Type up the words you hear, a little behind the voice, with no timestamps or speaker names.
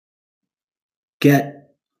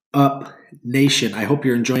Get Up Nation. I hope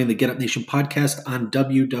you're enjoying the Get Up Nation podcast on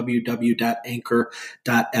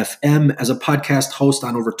www.anchor.fm. As a podcast host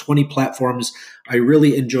on over 20 platforms, I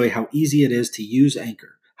really enjoy how easy it is to use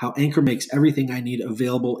Anchor, how Anchor makes everything I need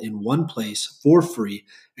available in one place for free,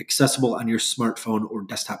 accessible on your smartphone or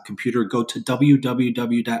desktop computer. Go to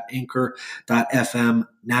www.anchor.fm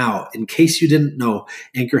now. In case you didn't know,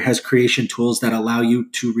 Anchor has creation tools that allow you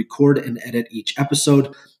to record and edit each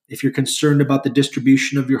episode. If you're concerned about the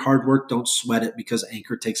distribution of your hard work, don't sweat it because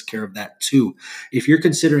Anchor takes care of that too. If you're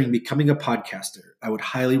considering becoming a podcaster, I would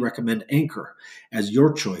highly recommend Anchor as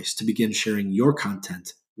your choice to begin sharing your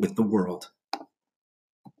content with the world.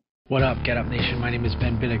 What up, Get Up Nation? My name is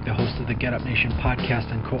Ben Biddick, the host of the Get Up Nation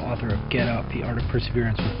podcast and co-author of Get Up, The Art of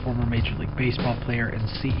Perseverance with former Major League Baseball player and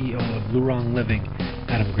CEO of Lurong Living,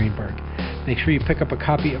 Adam Greenberg. Make sure you pick up a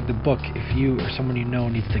copy of the book if you or someone you know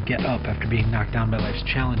needs to get up after being knocked down by life's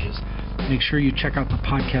challenges. Make sure you check out the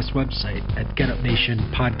podcast website at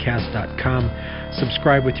getupnationpodcast.com.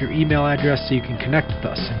 Subscribe with your email address so you can connect with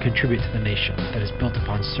us and contribute to the nation that is built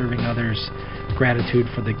upon serving others, gratitude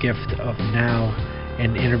for the gift of now,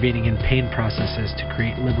 and intervening in pain processes to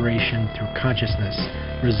create liberation through consciousness,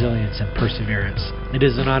 resilience, and perseverance. It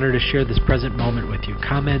is an honor to share this present moment with you.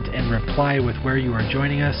 Comment and reply with where you are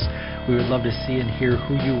joining us. We would love to see and hear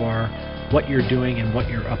who you are, what you're doing, and what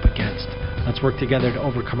you're up against. Let's work together to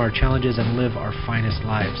overcome our challenges and live our finest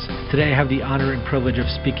lives. Today I have the honor and privilege of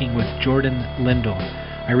speaking with Jordan Lindle.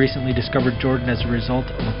 I recently discovered Jordan as a result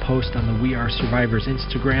of a post on the We Are Survivors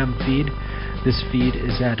Instagram feed. This feed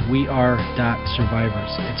is at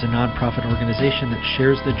weare.survivors. It's a nonprofit organization that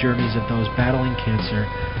shares the journeys of those battling cancer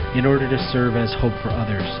in order to serve as hope for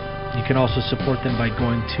others. You can also support them by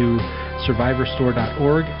going to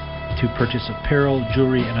survivorstore.org to purchase apparel,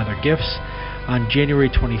 jewelry, and other gifts. On January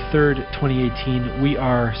 23rd, 2018, We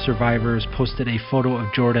Are Survivors posted a photo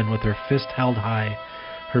of Jordan with her fist held high,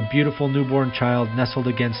 her beautiful newborn child nestled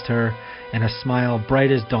against her, and a smile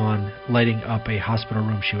bright as dawn lighting up a hospital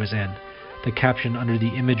room she was in. The caption under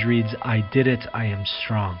the image reads, "I did it, I am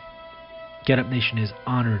strong." Get Up Nation is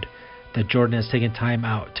honored that Jordan has taken time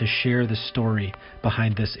out to share the story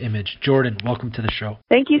behind this image. Jordan, welcome to the show.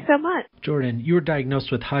 Thank you so much. Jordan, you were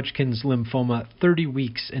diagnosed with Hodgkin's lymphoma 30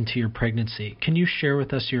 weeks into your pregnancy. Can you share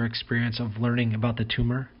with us your experience of learning about the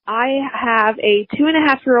tumor? I have a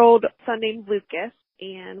 2.5-year-old son named Lucas,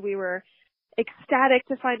 and we were ecstatic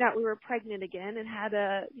to find out we were pregnant again and had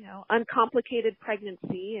a, uncomplicated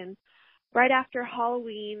pregnancy. And right after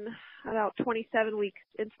Halloween, about 27 weeks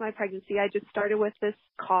into my pregnancy, I just started with this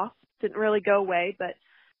cough. Didn't really go away, but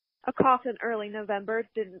a cough in early November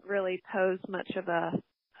didn't really pose much of a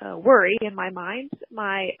worry in my mind.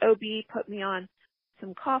 My OB put me on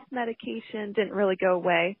some cough medication, didn't really go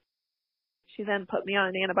away. She then put me on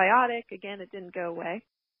an antibiotic. Again, it didn't go away.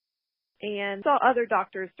 And saw other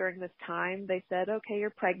doctors during this time. They said, okay, you're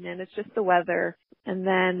pregnant. It's just the weather. And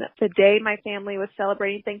then the day my family was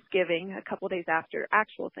celebrating Thanksgiving, a couple days after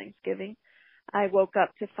actual Thanksgiving, I woke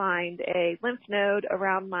up to find a lymph node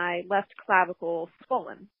around my left clavicle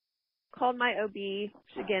swollen. Called my OB.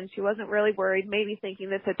 Again, she wasn't really worried, maybe thinking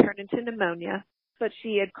this had turned into pneumonia. But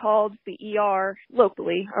she had called the ER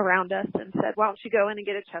locally around us and said, why don't you go in and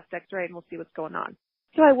get a chest x-ray and we'll see what's going on.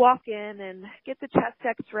 So I walk in and get the chest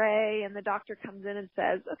x-ray, and the doctor comes in and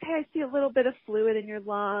says, okay, I see a little bit of fluid in your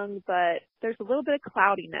lung, but there's a little bit of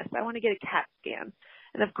cloudiness. I want to get a CAT scan.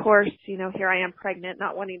 And of course, here I am pregnant,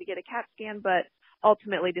 not wanting to get a CAT scan, but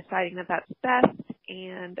ultimately deciding that that's best.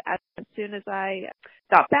 And as soon as I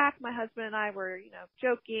got back, my husband and I were,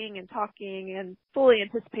 joking and talking and fully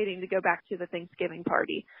anticipating to go back to the Thanksgiving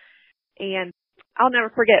party. And I'll never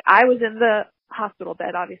forget, I was in the hospital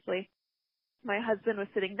bed, obviously. My husband was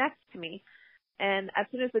sitting next to me, and as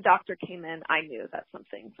soon as the doctor came in, I knew that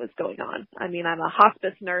something was going on. I mean, I'm a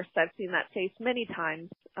hospice nurse. I've seen that face many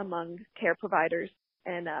times among care providers,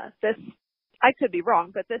 and I could be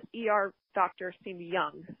wrong, but this ER doctor seemed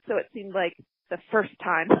young, so it seemed like the first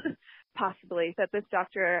time, possibly, that this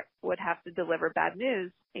doctor would have to deliver bad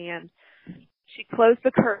news, and she closed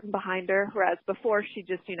the curtain behind her, whereas before she'd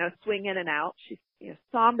just, swing in and out. She,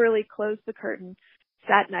 somberly closed the curtain,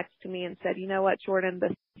 sat next to me and said, you know what, Jordan,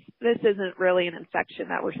 this isn't really an infection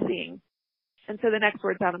that we're seeing. And so the next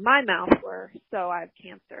words out of my mouth were, so I have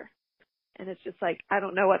cancer. And it's just like, I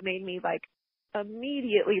don't know what made me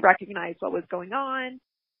immediately recognize what was going on.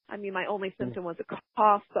 I mean, my only symptom was a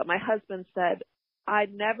cough, but my husband said, I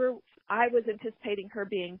was anticipating her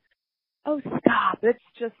being, oh, stop, it's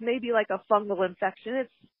just maybe like a fungal infection.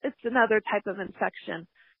 It's another type of infection.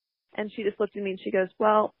 And she just looked at me and she goes,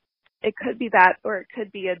 well, it could be that, or it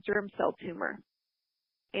could be a germ cell tumor.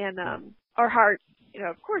 And our hearts,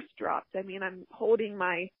 of course dropped. I mean, I'm holding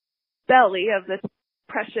my belly of this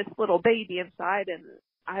precious little baby inside, and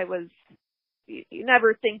you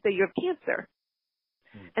never think that you have cancer.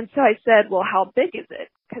 And so I said, well, how big is it?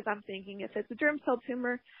 Because I'm thinking if it's a germ cell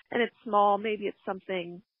tumor and it's small, maybe it's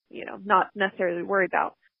something, not necessarily worried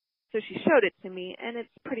about. So she showed it to me, and it's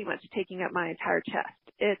pretty much taking up my entire chest.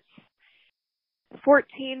 It's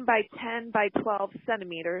 14 by 10 by 12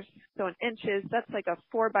 centimeters. So in inches, that's like a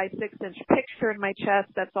 4 by 6 inch picture in my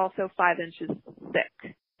chest. That's also 5 inches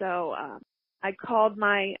thick. So I called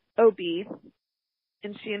my OB,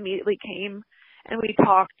 and she immediately came, and we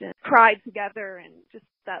talked and cried together, and just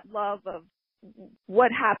that love of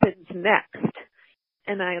what happens next.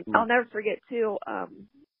 And I'll never forget too,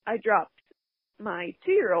 I dropped my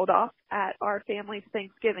 2-year-old off at our family's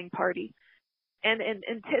Thanksgiving party. And in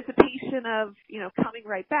anticipation of, coming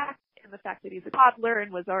right back, and the fact that he's a toddler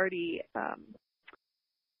and was already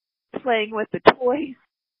playing with the toys,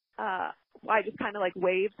 I just kind of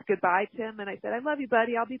waved goodbye to him, and I said, I love you,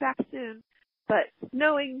 buddy. I'll be back soon. But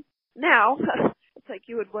knowing now, it's like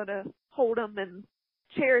you would want to hold them and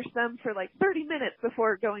cherish them for 30 minutes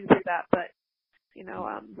before going through that. But,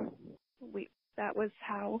 that was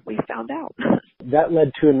how we found out. That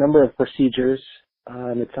led to a number of procedures.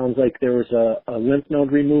 It sounds like there was a lymph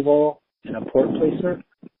node removal and a port placement.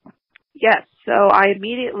 Yes. So I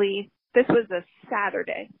immediately, this was a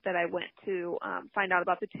Saturday that I went to find out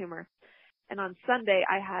about the tumor. And on Sunday,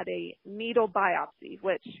 I had a needle biopsy,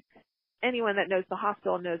 which anyone that knows the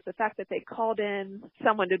hospital knows the fact that they called in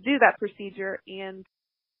someone to do that procedure and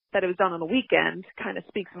that it was done on the weekend kind of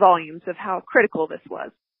speaks volumes of how critical this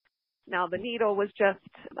was. Now, the needle was just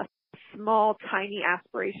a small, tiny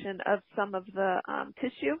aspiration of some of the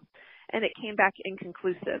tissue, and it came back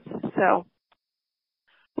inconclusive. So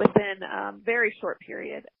within a very short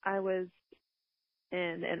period, I was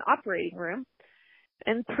in an operating room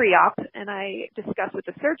in pre-op, and I discussed with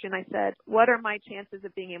the surgeon. I said, what are my chances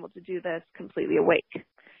of being able to do this completely awake?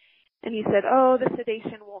 And he said, oh, the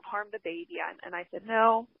sedation won't harm the baby. And I said,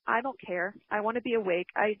 no, I don't care. I want to be awake.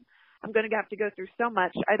 I'm going to have to go through so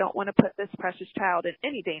much. I don't want to put this precious child in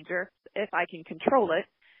any danger if I can control it.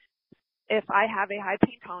 If I have a high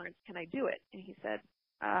pain tolerance, can I do it? And he said,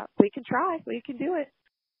 we can try. We can do it.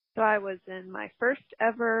 So I was in my first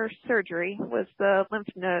ever surgery, was the lymph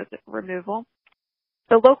node removal.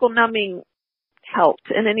 The local numbing helped.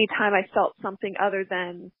 And anytime I felt something other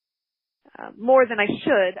than more than I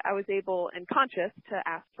should, I was able and conscious to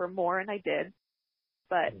ask for more, and I did.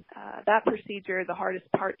 But that procedure, the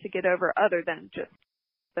hardest part to get over, other than just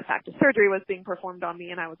the fact the surgery was being performed on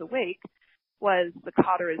me and I was awake, was the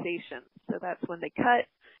cauterization. So that's when they cut,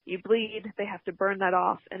 you bleed, they have to burn that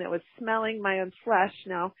off, and it was smelling my own flesh.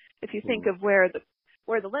 Now, if you think of where the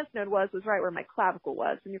lymph node was right where my clavicle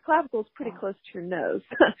was, and your clavicle is pretty close to your nose.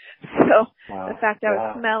 So the fact I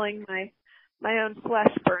was smelling my own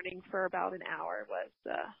flesh burning for about an hour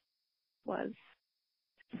was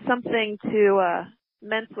something to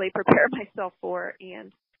mentally prepare myself for.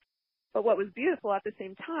 But what was beautiful at the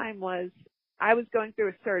same time was I was going through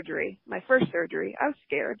a surgery, my first surgery. I was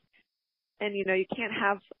scared. And, you can't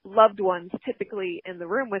have loved ones typically in the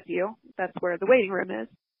room with you. That's where the waiting room is.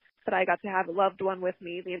 But I got to have a loved one with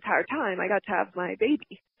me the entire time. I got to have my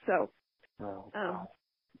baby. So,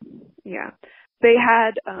 yeah.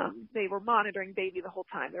 They were monitoring baby the whole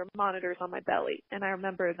time. There were monitors on my belly. And I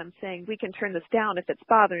remember them saying, we can turn this down if it's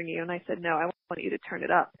bothering you. And I said, no, I want you to turn it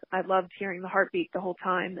up. I loved hearing the heartbeat the whole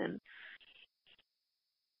time. And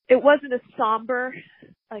it wasn't a somber,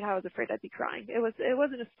 I was afraid I'd be crying. It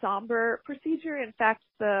wasn't a somber procedure. In fact,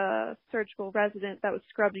 the surgical resident that was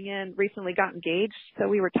scrubbing in recently got engaged. So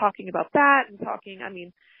we were talking about that and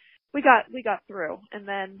we got through. And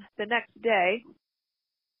then the next day,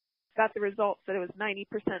 got the results that it was 90%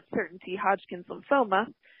 certainty Hodgkin's lymphoma.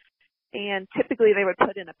 And typically they would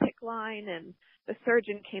put in a PICC line, and the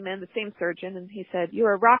surgeon came in, the same surgeon, and he said,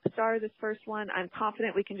 you're a rock star, this first one. I'm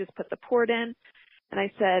confident we can just put the port in. And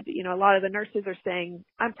I said, a lot of the nurses are saying,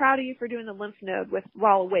 I'm proud of you for doing the lymph node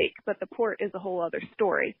while awake, but the port is a whole other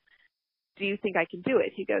story. Do you think I can do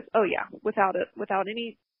it? He goes, oh yeah, without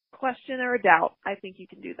any question or a doubt, I think you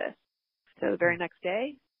can do this. So the very next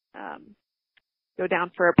day, go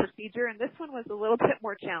down for a procedure, and this one was a little bit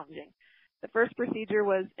more challenging. The first procedure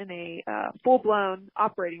was in a full-blown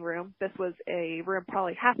operating room. This was a room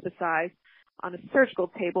probably half the size, on a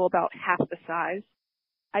surgical table about half the size.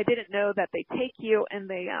 I didn't know that they take you and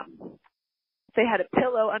they had a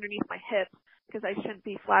pillow underneath my hip because I shouldn't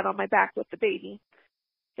be flat on my back with the baby.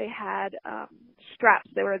 They had straps.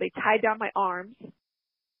 They tied down my arms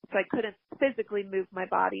so I couldn't physically move my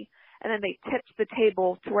body. and then they tipped the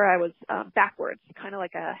table to where I was backwards, kind of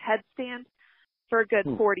like a headstand, for a good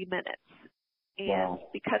 40 minutes. And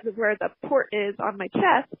because of where the port is on my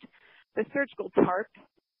chest, the surgical tarp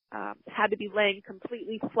had to be laying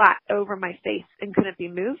completely flat over my face and couldn't be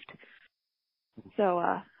moved. So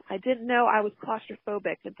I didn't know I was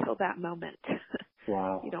claustrophobic until that moment.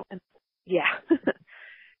 Wow. Yeah.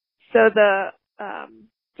 So the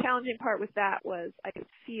challenging part with that was I could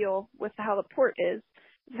feel with how the port is,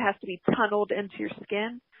 it has to be tunneled into your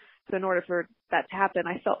skin. So in order for that to happen,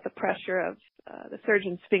 I felt the pressure of the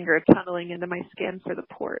surgeon's finger tunneling into my skin for the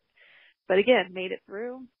port. But again, made it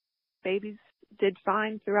through. Babies did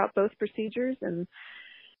fine throughout both procedures, and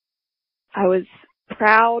I was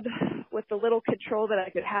proud with the little control that I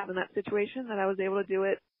could have in that situation that I was able to do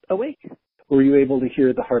it awake. Were you able to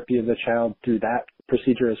hear the heartbeat of the child through that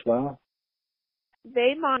procedure as well?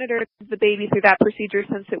 They monitored the baby through that procedure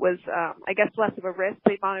since it was, I guess, less of a risk.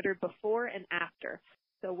 They monitored before and after.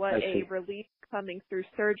 So what a relief coming through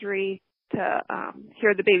surgery to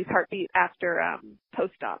hear the baby's heartbeat after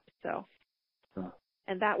post-op. So,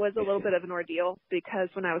 and that was a little bit of an ordeal because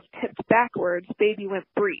when I was tipped backwards, baby went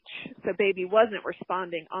breech. So baby wasn't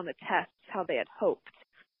responding on the tests how they had hoped.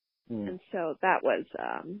 And so that was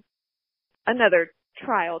another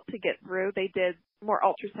trial to get through. They did more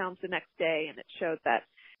ultrasounds the next day, and it showed that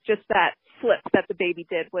just that flip that the baby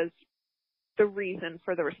did was the reason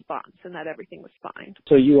for the response and that everything was fine.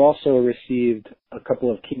 So you also received a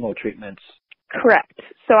couple of chemo treatments. Correct.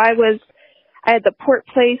 So I had the port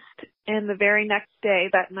placed, and the very next day,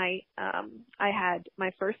 that night, I had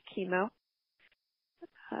my first chemo.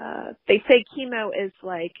 They say chemo is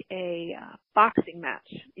like a boxing match.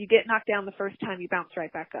 You get knocked down the first time, you bounce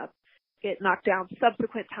right back up. Get knocked down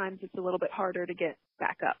subsequent times, it's a little bit harder to get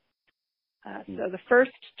back up. So the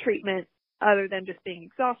first treatment, other than just being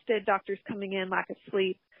exhausted, doctors coming in, lack of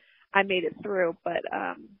sleep, I made it through. But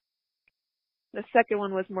the second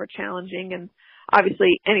one was more challenging. And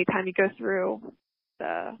obviously, anytime you go through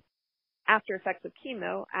the after effects of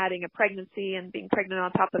chemo, adding a pregnancy and being pregnant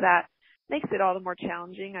on top of that makes it all the more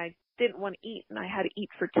challenging. I didn't want to eat, and I had to eat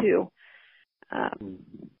for two. I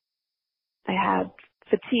had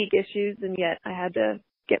fatigue issues, and yet I had to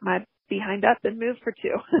get my behind up and move for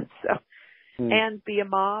two. And be a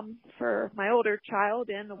mom for my older child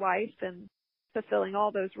and a wife, and fulfilling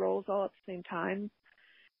all those roles all at the same time,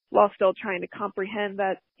 while still trying to comprehend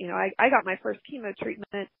that, I got my first chemo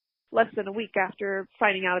treatment less than a week after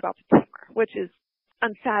finding out about the tumor, which is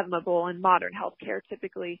unfathomable in modern healthcare.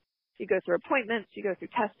 Typically, you go through appointments, you go through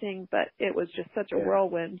testing, but it was just such a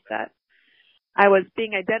whirlwind that I was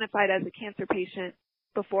being identified as a cancer patient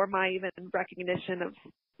before my even recognition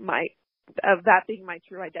of that being my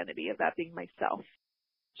true identity, of that being myself.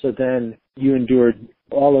 So then you endured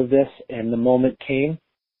all of this, and the moment came,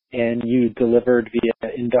 and you delivered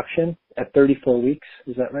via induction at 34 weeks.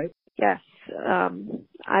 Is that right? Yes.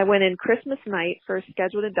 I went in Christmas night for a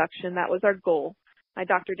scheduled induction. That was our goal. My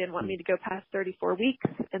doctor didn't want me to go past 34 weeks,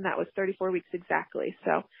 and that was 34 weeks exactly.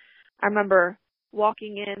 So I remember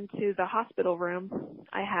walking into the hospital room.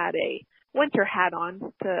 I had a winter hat on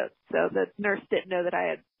so the nurse didn't know that I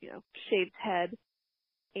had, shaved head,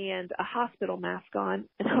 and a hospital mask on.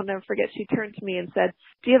 And I'll never forget, she turned to me and said,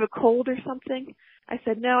 "Do you have a cold or something?" I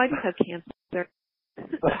said, "No, I just have cancer."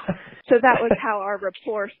 So that was how our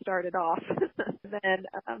rapport started off. Then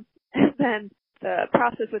the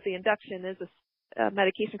process with the induction is a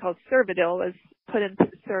medication called Cervidil is put into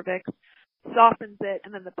the cervix, softens it,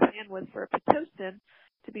 and then the plan was for a Pitocin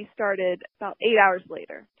to be started about 8 hours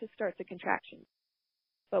later to start the contractions.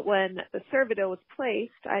 But when the Cervidil was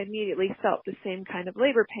placed, I immediately felt the same kind of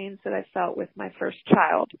labor pains that I felt with my first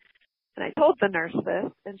child. And I told the nurse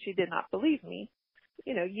this, and she did not believe me.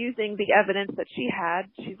 Using the evidence that she had,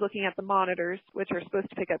 she's looking at the monitors, which are supposed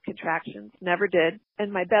to pick up contractions, never did.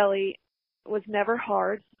 And my belly was never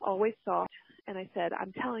hard, always soft. And I said,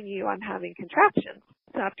 "I'm telling you, I'm having contractions."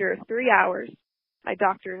 So after 3 hours, my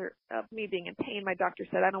doctor, me being in pain, my doctor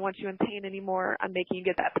said, "I don't want you in pain anymore. I'm making you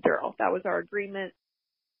get that epidural." That was our agreement,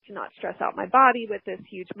 to not stress out my body with this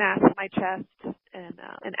huge mass in my chest. And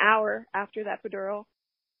an hour after that epidural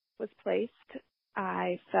was placed,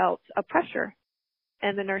 I felt a pressure.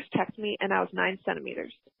 And the nurse checked me, and I was 9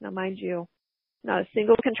 centimeters. Now, mind you, not a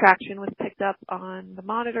single contraction was picked up on the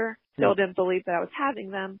monitor. Still didn't believe that I was having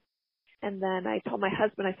them. And then I told my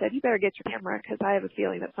husband, I said, "You better get your camera because I have a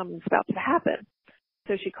feeling that something's about to happen."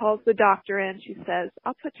 So she calls the doctor in. She says,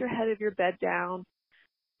 "I'll put your head of your bed down.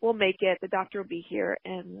 We'll make it. The doctor will be here."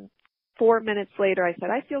 And 4 minutes later, I said,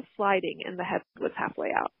 "I feel sliding," and the head was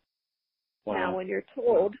halfway out. Wow. Now, when you're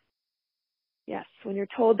told Yes, when you're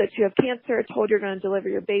told that you have cancer, told you're going to deliver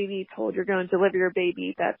your baby, told you're going to deliver your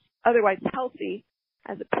baby that's otherwise healthy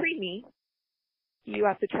as a preemie, you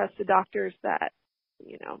have to trust the doctors that,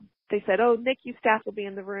 they said, oh, NICU staff will be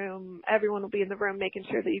in the room, everyone will be in the room making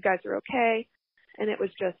sure that you guys are okay. And it was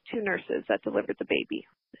just 2 nurses that delivered the baby.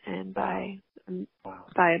 And by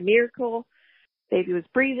a miracle, baby was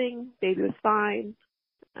breathing, baby was fine.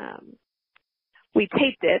 We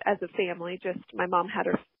taped it as a family. Just my mom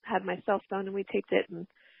had my cell phone, and we taped it. And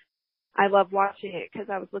I love watching it because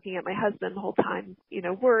I was looking at my husband the whole time,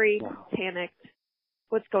 worried, panicked,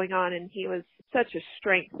 what's going on. And he was such a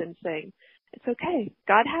strength in saying, it's okay.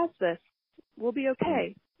 God has this. We'll be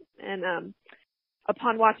okay. And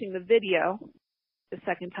upon watching the video, the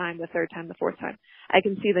second time, the third time, the fourth time, I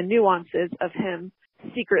can see the nuances of him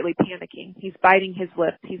secretly panicking. He's biting his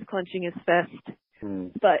lip. He's clenching his fist.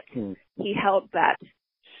 But he held that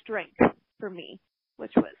strength for me,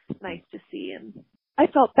 which was nice to see. And I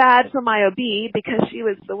felt bad for my OB because she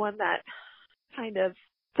was the one that kind of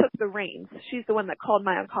took the reins. She's the one that called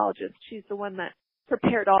my oncologist. She's the one that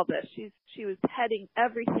prepared all this. She was heading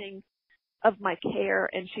everything of my care,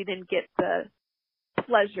 and she didn't get the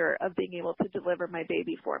pleasure of being able to deliver my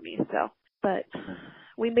baby for me. But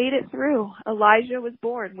we made it through. Elijah was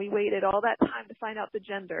born. We waited all that time to find out the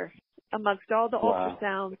gender. Amongst all the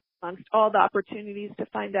ultrasounds, amongst all the opportunities to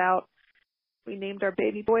find out, we named our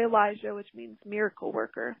baby boy Elijah, which means miracle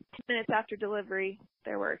worker. 10 minutes after delivery,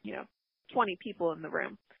 there were, 20 people in the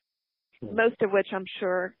room, most of which I'm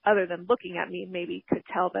sure, other than looking at me, maybe could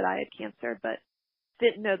tell that I had cancer, but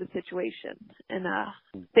didn't know the situation. And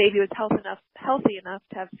baby was healthy enough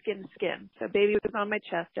to have skin to skin. So baby was on my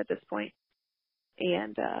chest at this point.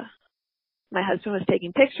 And my husband was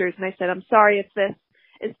taking pictures, and I said, I'm sorry if this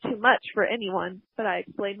is too much for anyone, but I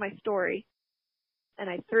explained my story. And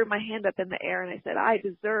I threw my hand up in the air, and I said, I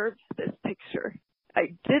deserve this picture.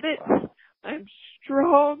 I did it. I'm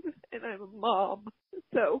strong, and I'm a mom.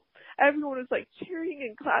 So everyone was like cheering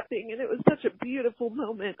and clapping, and it was such a beautiful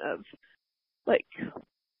moment of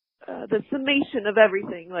the summation of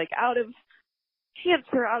everything, out of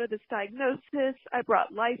cancer, out of this diagnosis, I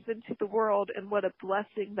brought life into the world, and what a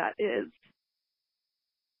blessing that is.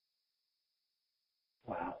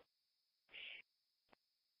 Wow.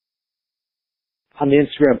 On the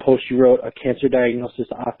Instagram post you wrote, a cancer diagnosis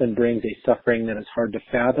often brings a suffering that is hard to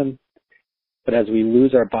fathom, but as we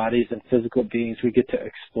lose our bodies and physical beings, we get to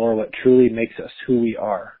explore what truly makes us who we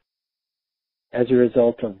are. As a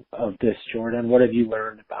result of this, Jordan, what have you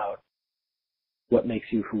learned about what makes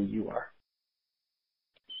you who you are?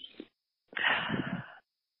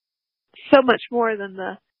 So much more than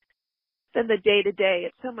the day-to-day.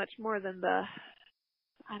 It's so much more than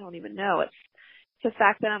I don't even know. It's the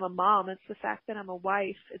fact that I'm a mom. It's the fact that I'm a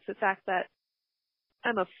wife. It's the fact that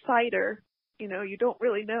I'm a fighter. You don't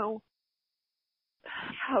really know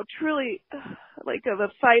how truly of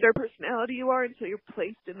a fighter personality you are until you're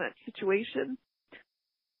placed in that situation.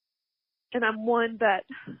 And I'm one that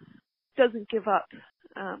doesn't give up.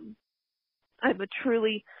 I'm a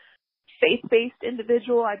truly faith-based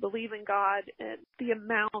individual. I believe in God, and the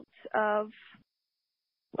amount of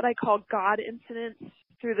what I call God incidents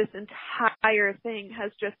through this entire thing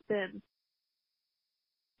has just been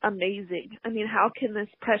amazing. I mean, how can this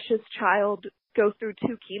precious child go through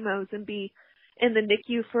 2 chemos and be in the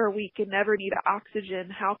NICU for a week and never need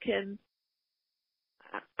oxygen? How can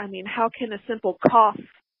a simple cough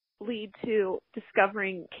lead to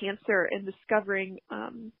discovering cancer and discovering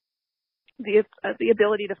the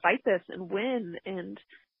ability to fight this and win? And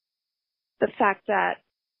the fact that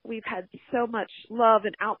we've had so much love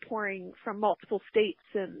and outpouring from multiple states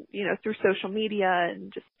and, through social media,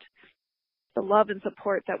 and just the love and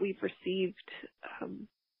support that we've received.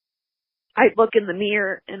 I look in the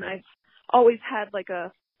mirror, and I've always had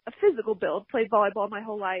a physical build, played volleyball my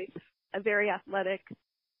whole life, very athletic.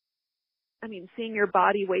 I mean, seeing your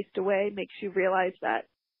body waste away makes you realize that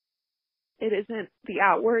it isn't the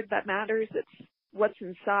outward that matters, it's what's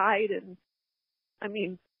inside. And I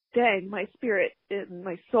mean, dang, my spirit and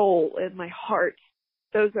my soul and my heart,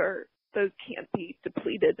 those can't be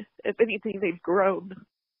depleted. If anything, they've grown.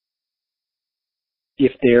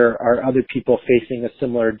 If there are other people facing a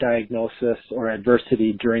similar diagnosis or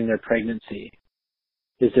adversity during their pregnancy,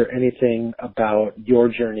 is there anything about your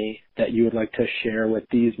journey that you would like to share with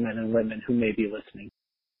these men and women who may be listening?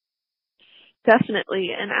 Definitely.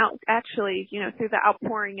 And actually, through the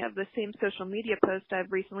outpouring of the same social media post,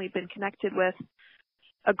 I've recently been connected with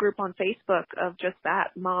a group on Facebook of just that,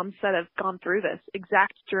 moms that have gone through this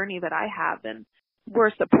exact journey that I have. And we're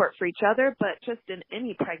a support for each other, but just in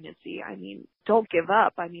any pregnancy, I mean, don't give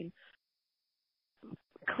up. I mean,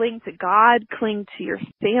 cling to God, cling to your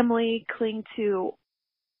family, cling to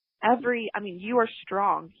you are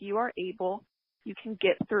strong. You are able. You can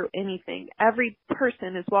get through anything. Every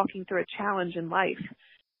person is walking through a challenge in life.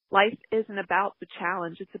 Life isn't about the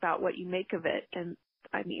challenge. It's about what you make of it. And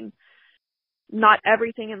not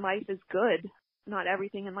everything in life is good. Not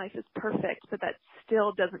everything in life is perfect, but that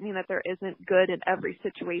still doesn't mean that there isn't good in every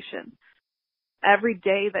situation. Every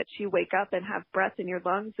day that you wake up and have breath in your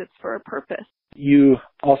lungs, it's for a purpose. You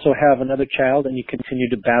also have another child, and you continue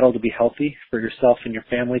to battle to be healthy for yourself and your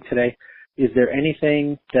family today. Is there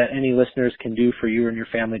anything that any listeners can do for you and your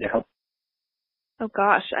family to help? Oh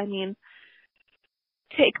gosh,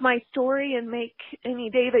 take my story and make any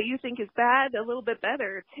day that you think is bad a little bit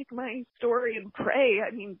better. Take my story and pray.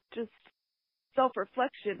 Just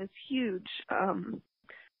self-reflection is huge.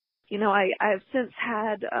 I've since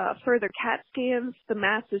had further CAT scans. The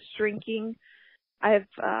mass is shrinking. I've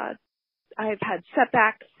had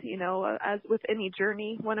setbacks, as with any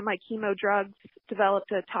journey. One of my chemo drugs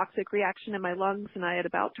developed a toxic reaction in my lungs, and I had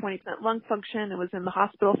about 20% lung function and was in the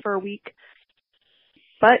hospital for a week.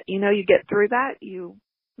 But, you get through that. You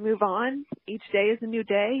move on. Each day is a new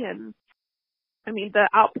day. And, the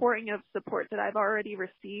outpouring of support that I've already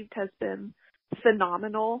received has been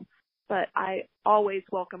phenomenal. But I always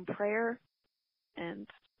welcome prayer and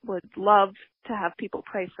would love to have people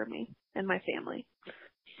pray for me and my family.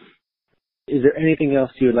 Is there anything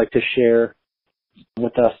else you would like to share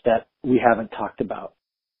with us that we haven't talked about?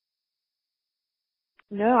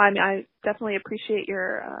 No, I definitely appreciate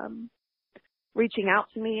your reaching out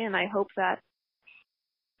to me, and I hope that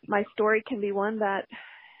my story can be one that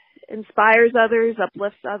inspires others,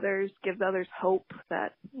 uplifts others, gives others hope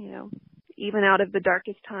that, even out of the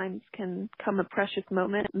darkest times can come a precious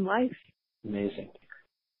moment in life. Amazing.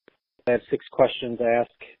 I have 6 questions I ask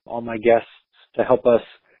all my guests to help us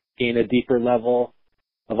gain a deeper level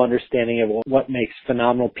of understanding of what makes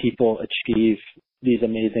phenomenal people achieve these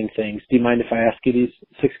amazing things. Do you mind if I ask you these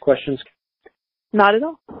 6 questions? Not at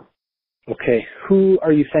all. Okay. Who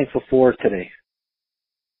are you thankful for today?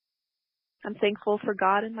 I'm thankful for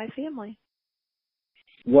God and my family.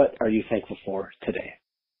 What are you thankful for today?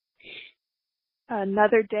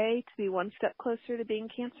 Another day to be one step closer to being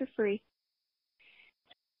cancer-free.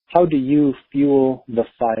 How do you fuel the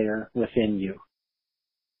fire within you?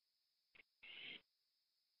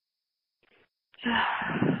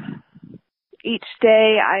 Each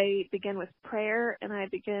day I begin with prayer, and I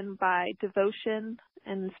begin by devotion,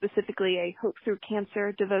 and specifically a Hope Through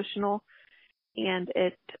Cancer devotional, and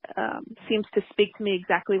it seems to speak to me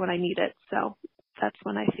exactly when I need it. So that's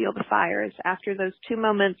when I feel the fire, is after those 2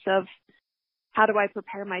 moments of how do I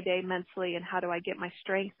prepare my day mentally and how do I get my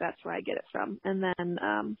strength, that's where I get it from. And then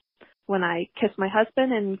when I kiss my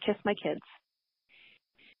husband and kiss my kids.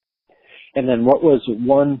 And then what was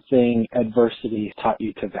one thing adversity taught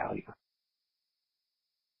you to value?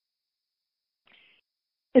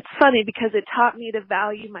 It's funny because it taught me to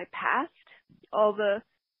value my past, all the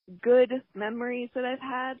good memories that I've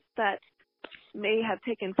had that may have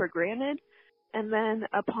taken for granted. And then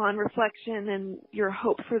upon reflection and your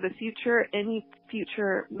hope for the future, any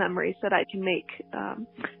future memories that I can make.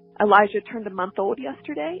 Elijah turned a month old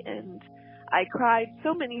yesterday, and I cried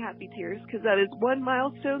so many happy tears because that is one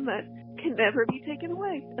milestone that can never be taken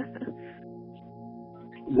away.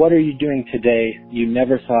 What are you doing today you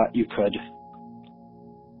never thought you could?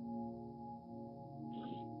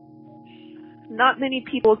 Not many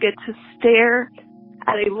people get to stare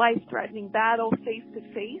at a life-threatening battle face to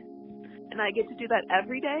face, and I get to do that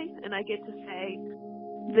every day, and I get to say,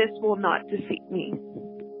 this will not defeat me,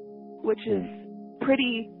 which is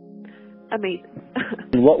pretty amazing.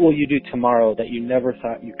 And what will you do tomorrow that you never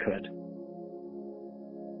thought you could?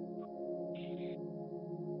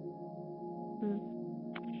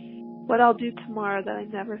 What I'll do tomorrow that I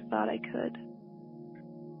never thought I could.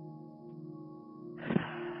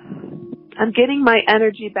 I'm getting my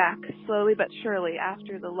energy back slowly but surely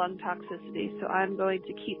after the lung toxicity, so I'm going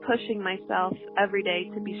to keep pushing myself every day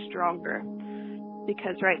to be stronger.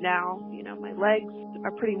 Because right now, my legs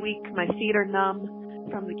are pretty weak, my feet are numb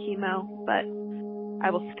from the chemo, but I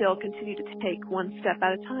will still continue to take one step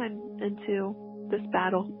at a time into this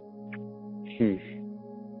battle.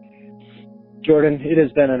 Jordan, it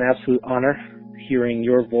has been an absolute honor hearing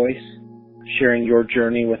your voice, sharing your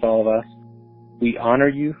journey with all of us. We honor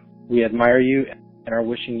you, we admire you, and are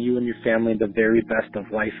wishing you and your family the very best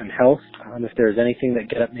of life and health. If there's anything that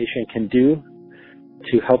Get Up Nation can do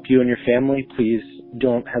to help you and your family, please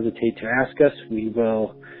don't hesitate to ask us. We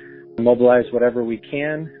will mobilize whatever we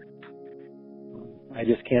can. I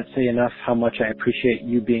just can't say enough how much I appreciate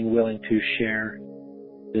you being willing to share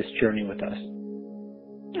this journey with us.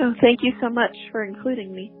 Oh, thank you so much for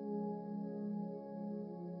including me.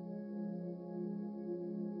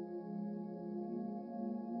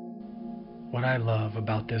 What I love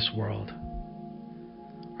about this world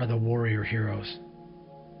are the warrior heroes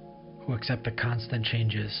who accept the constant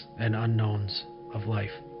changes and unknowns of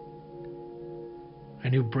life,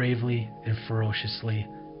 and who bravely and ferociously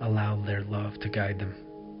allow their love to guide them.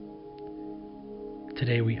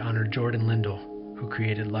 Today we honor Jordan Lindle, who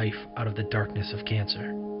created life out of the darkness of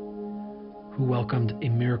cancer, who welcomed a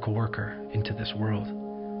miracle worker into this world,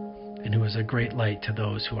 and who is a great light to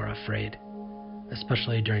those who are afraid,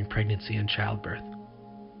 especially during pregnancy and childbirth.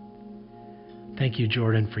 Thank you,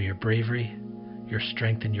 Jordan, for your bravery, your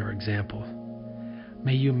strength, and your example.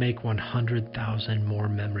 May you make 100,000 more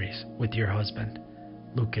memories with your husband,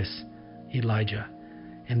 Lucas, Elijah,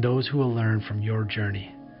 and those who will learn from your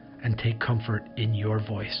journey and take comfort in your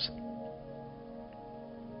voice.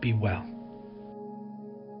 Be well.